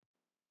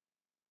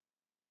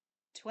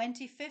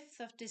25th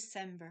of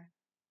December,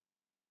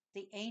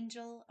 the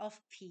Angel of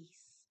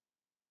Peace.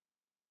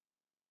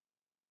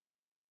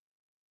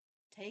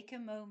 Take a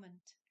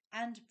moment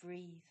and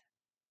breathe.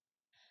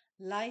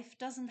 Life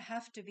doesn't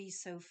have to be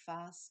so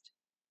fast,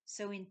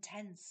 so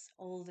intense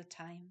all the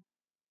time.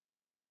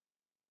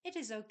 It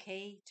is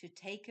okay to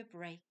take a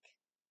break.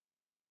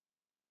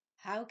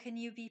 How can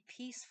you be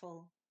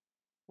peaceful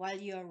while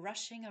you are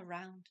rushing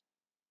around?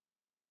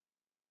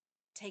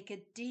 Take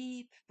a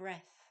deep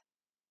breath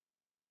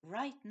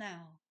right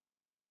now.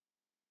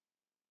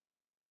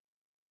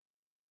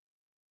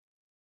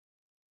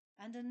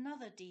 And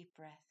another deep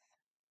breath.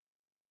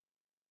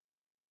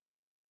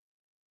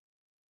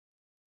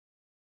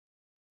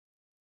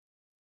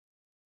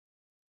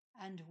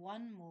 And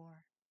one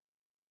more.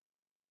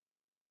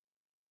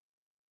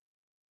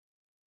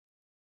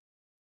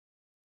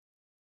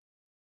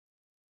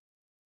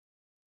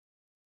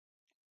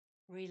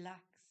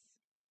 Relax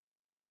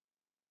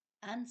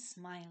and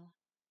smile.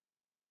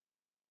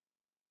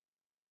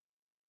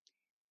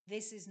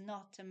 This is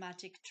not a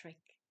magic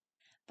trick,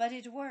 but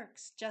it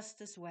works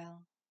just as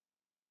well.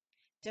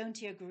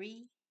 Don't you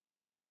agree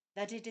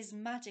that it is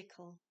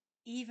magical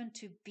even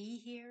to be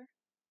here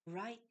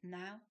right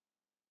now?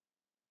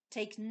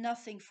 Take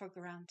nothing for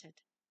granted,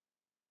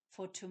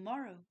 for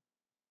tomorrow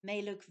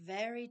may look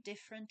very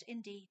different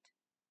indeed.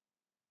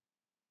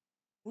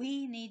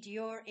 We need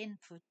your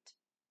input,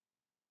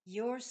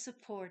 your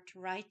support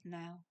right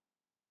now.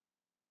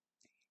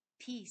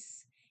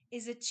 Peace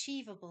is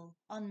achievable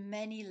on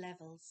many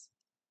levels,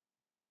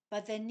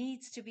 but there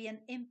needs to be an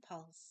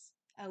impulse,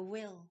 a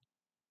will.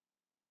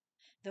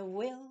 The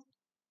will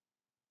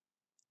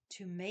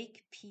to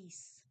make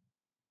peace.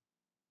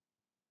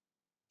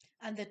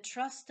 And the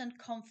trust and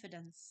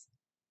confidence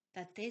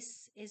that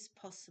this is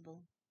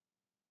possible.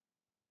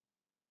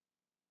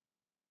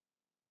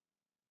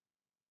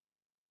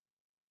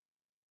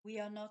 We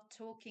are not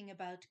talking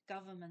about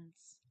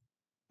governments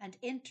and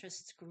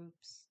interest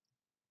groups.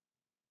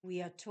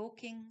 We are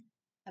talking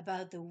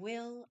about the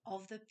will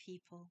of the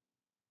people.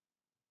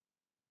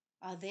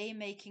 Are they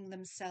making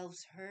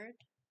themselves heard?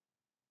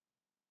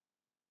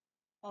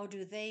 Or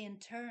do they in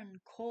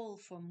turn call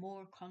for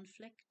more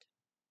conflict?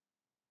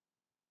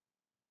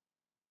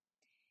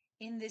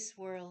 In this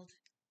world,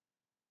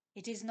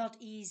 it is not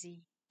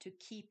easy to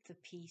keep the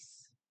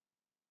peace.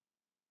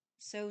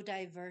 So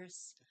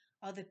diverse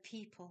are the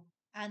people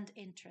and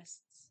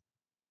interests.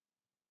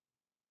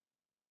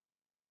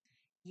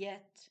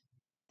 Yet,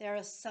 there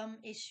are some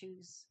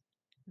issues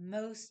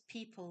most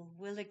people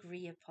will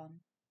agree upon.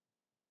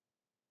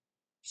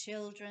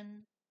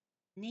 Children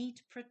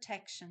need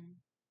protection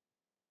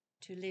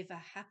to live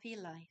a happy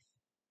life.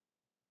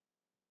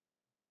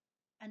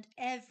 And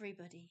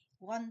everybody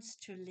wants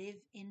to live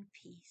in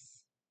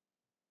peace.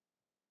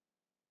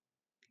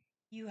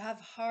 You have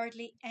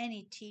hardly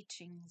any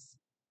teachings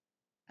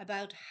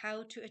about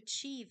how to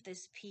achieve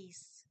this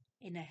peace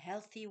in a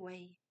healthy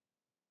way.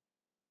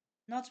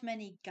 Not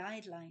many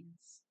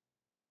guidelines,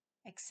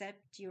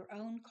 except your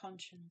own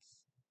conscience.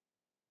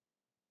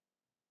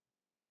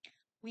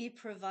 We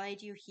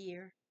provide you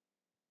here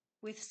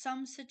with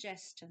some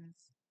suggestions,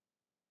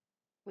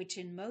 which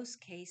in most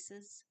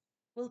cases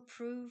will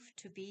prove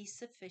to be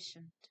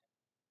sufficient.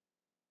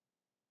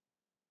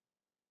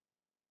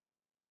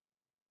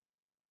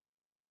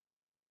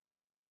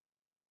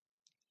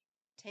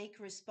 Take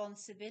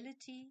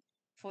responsibility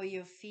for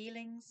your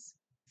feelings,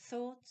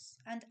 thoughts,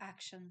 and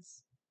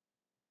actions.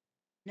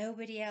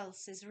 Nobody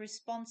else is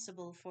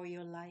responsible for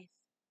your life,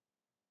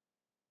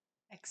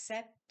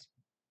 except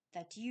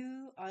that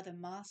you are the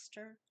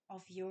master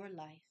of your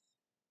life.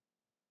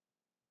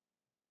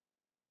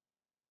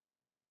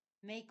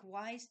 Make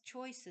wise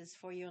choices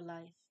for your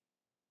life.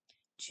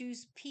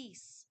 Choose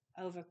peace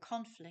over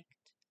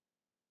conflict,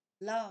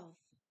 love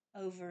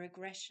over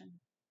aggression,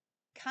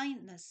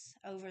 kindness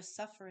over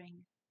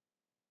suffering,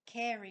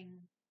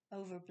 caring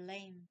over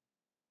blame,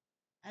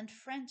 and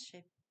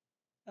friendship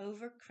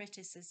over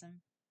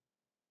criticism.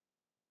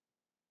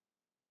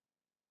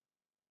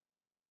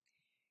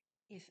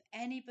 If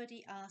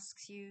anybody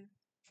asks you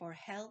for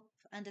help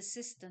and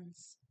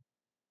assistance,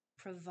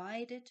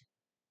 provide it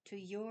to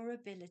your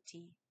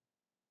ability.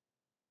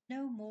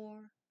 No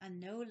more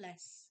and no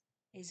less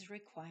is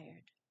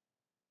required.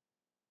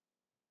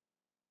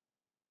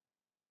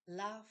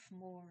 Laugh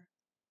more.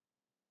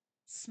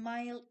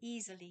 Smile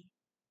easily.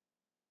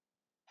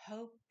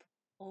 Hope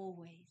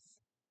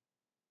always.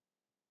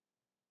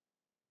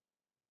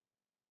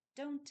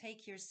 Don't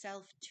take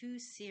yourself too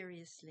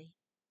seriously.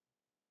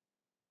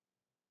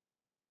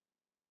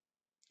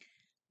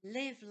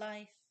 Live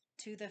life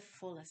to the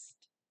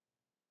fullest.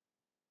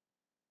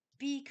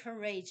 Be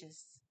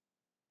courageous.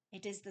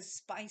 It is the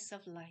spice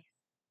of life.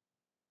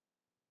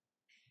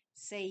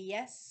 Say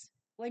yes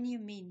when you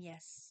mean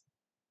yes.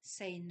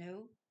 Say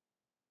no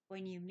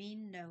when you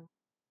mean no.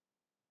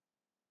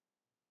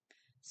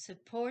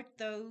 Support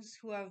those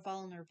who are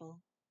vulnerable,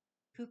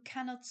 who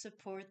cannot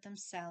support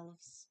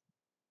themselves.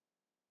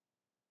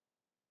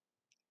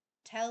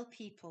 Tell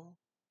people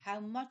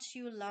how much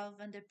you love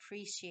and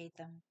appreciate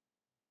them,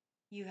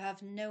 You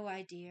have no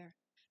idea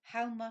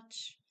how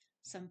much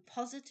some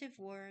positive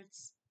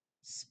words,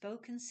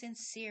 spoken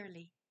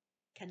sincerely,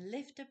 can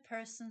lift a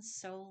person's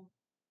soul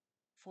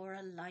for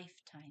a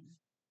lifetime.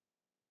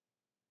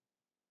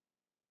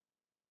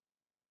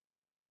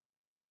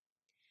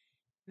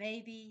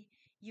 Maybe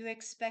you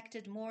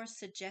expected more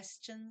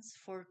suggestions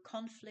for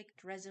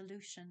conflict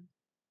resolution,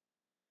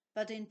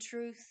 but in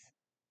truth,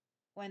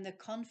 when the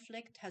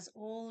conflict has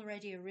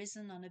already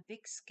arisen on a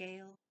big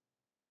scale,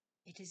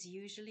 it is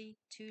usually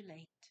too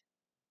late.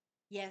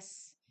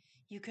 Yes,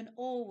 you can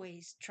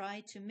always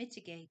try to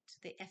mitigate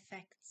the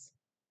effects,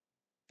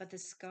 but the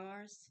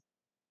scars,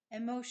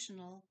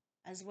 emotional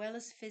as well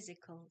as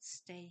physical,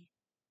 stay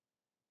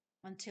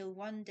until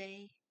one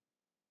day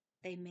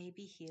they may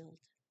be healed.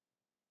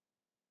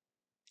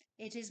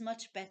 It is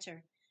much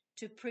better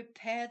to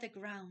prepare the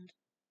ground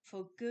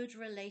for good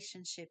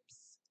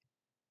relationships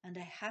and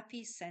a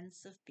happy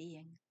sense of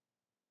being.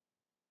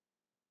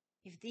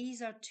 If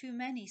these are too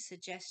many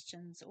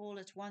suggestions all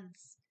at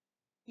once,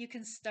 you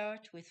can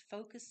start with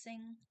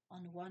focusing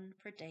on one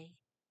per day.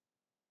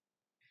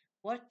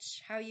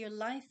 Watch how your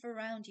life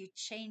around you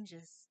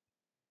changes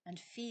and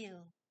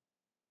feel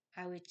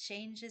how it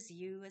changes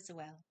you as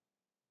well.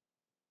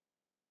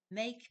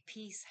 Make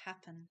peace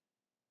happen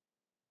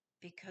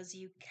because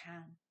you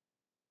can.